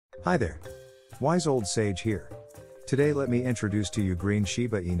Hi there. Wise Old Sage here. Today let me introduce to you green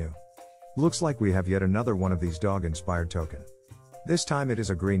Shiba Inu. Looks like we have yet another one of these dog-inspired token. This time it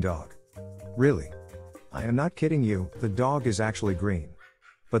is a green dog. Really? I am not kidding you, the dog is actually green.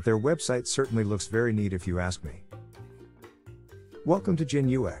 But their website certainly looks very neat if you ask me. Welcome to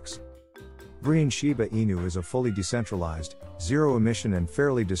Jin UX. Green Shiba Inu is a fully decentralized, zero-emission and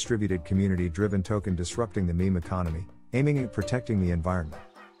fairly distributed community-driven token disrupting the meme economy, aiming at protecting the environment.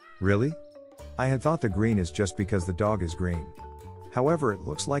 Really? I had thought the green is just because the dog is green. However, it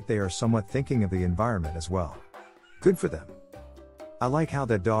looks like they are somewhat thinking of the environment as well. Good for them. I like how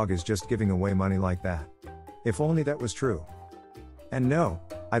that dog is just giving away money like that. If only that was true. And no,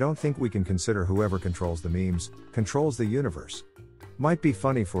 I don't think we can consider whoever controls the memes, controls the universe. Might be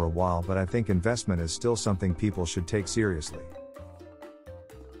funny for a while, but I think investment is still something people should take seriously.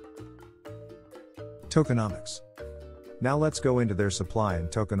 Tokenomics. Now let's go into their supply and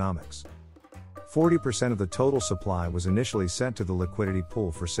tokenomics. 40% of the total supply was initially sent to the liquidity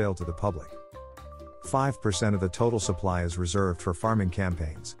pool for sale to the public. 5% of the total supply is reserved for farming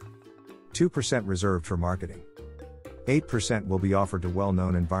campaigns. 2% reserved for marketing. 8% will be offered to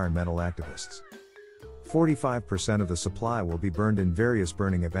well-known environmental activists. 45% of the supply will be burned in various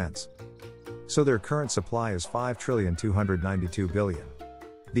burning events. So their current supply is 5,292,000,000,000.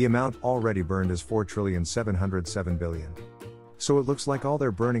 The amount already burned is 4,707,000,000,000. So it looks like all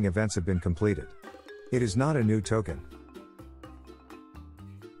their burning events have been completed. It is not a new token.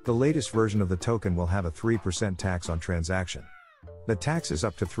 The latest version of the token will have a 3% tax on transaction. The tax is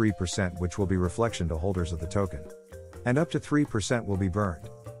up to 3%, which will be reflection to holders of the token. And up to 3% will be burned.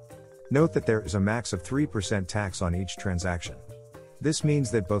 Note that there is a max of 3% tax on each transaction. This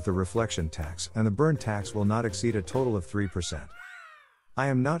means that both the reflection tax and the burn tax will not exceed a total of 3%. I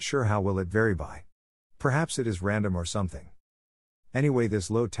am not sure how will it vary by. Perhaps it is random or something. Anyway,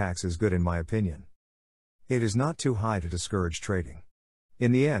 this low tax is good in my opinion. It is not too high to discourage trading.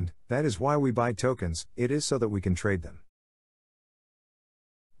 In the end, that is why we buy tokens, it is so that we can trade them.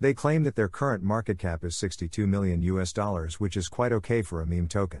 They claim that their current market cap is $62 million, which is quite okay for a meme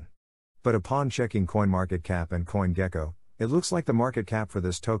token. But upon checking CoinMarketCap and CoinGecko, it looks like the market cap for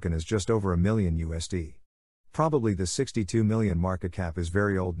this token is just over $1 million. Probably the 62 million market cap is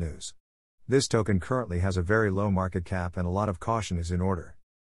very old news. This token currently has a very low market cap and a lot of caution is in order.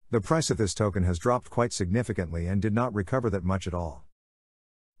 The price of this token has dropped quite significantly and did not recover that much at all.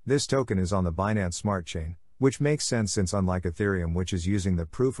 This token is on the Binance Smart Chain, which makes sense since unlike Ethereum, which is using the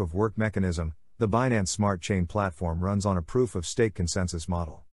proof of work mechanism, the Binance Smart Chain platform runs on a proof of stake consensus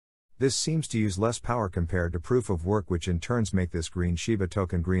model. This seems to use less power compared to proof of work, which in turns make this green Shiba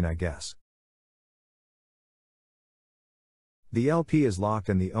token green, I guess. The LP is locked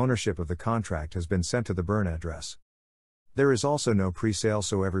and the ownership of the contract has been sent to the burn address. There is also no pre-sale,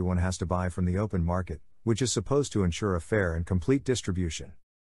 so everyone has to buy from the open market, which is supposed to ensure a fair and complete distribution.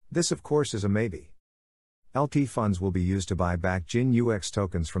 This of course is a maybe. LP funds will be used to buy back Jin UX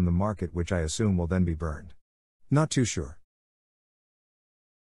tokens from the market, which I assume will then be burned. Not too sure.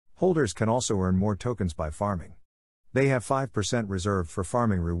 Holders can also earn more tokens by farming. They have 5% reserved for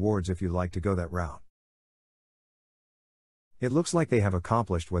farming rewards if you like to go that route. It looks like they have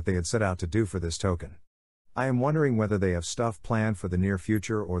accomplished what they had set out to do for this token. I am wondering whether they have stuff planned for the near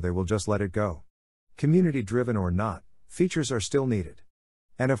future or they will just let it go. Community driven or not, features are still needed.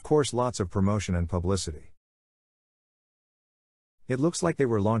 And of course lots of promotion and publicity. It looks like they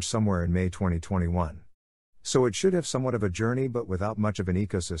were launched somewhere in May 2021. So it should have somewhat of a journey, but without much of an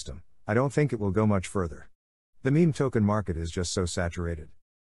ecosystem. I don't think it will go much further. The meme token market is just so saturated.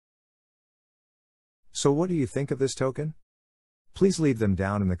 So what do you think of this token? Please leave them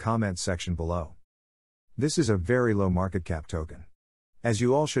down in the comments section below. This is a very low market cap token. As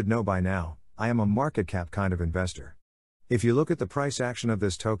you all should know by now, I am a market cap kind of investor. If you look at the price action of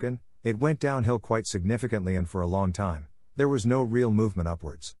this token, it went downhill quite significantly, and for a long time, there was no real movement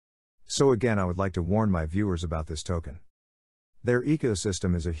upwards. So again, I would like to warn my viewers about this token. Their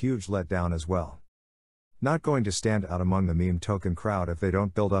ecosystem is a huge letdown as well. Not going to stand out among the meme token crowd if they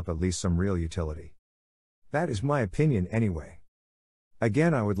don't build up at least some real utility. That is my opinion anyway.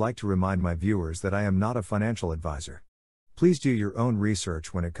 Again, I would like to remind my viewers that I am not a financial advisor. Please do your own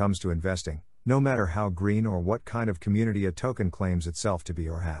research when it comes to investing, no matter how green or what kind of community a token claims itself to be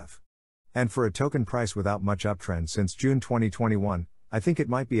or have. And for a token price without much uptrend since June 2021, I think it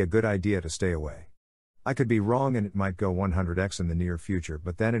might be a good idea to stay away. I could be wrong and it might go 100x in the near future,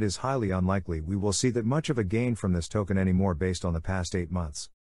 but then it is highly unlikely we will see that much of a gain from this token anymore based on the past 8 months.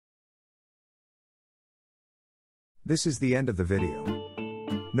 This is the end of the video.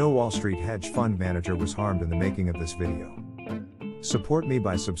 No Wall Street hedge fund manager was harmed in the making of this video. Support me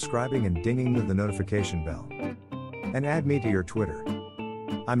by subscribing and dinging the notification bell. And add me to your Twitter.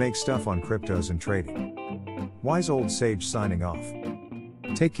 I make stuff on cryptos and trading. Wise Old Sage signing off.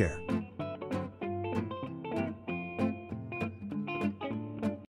 Take care.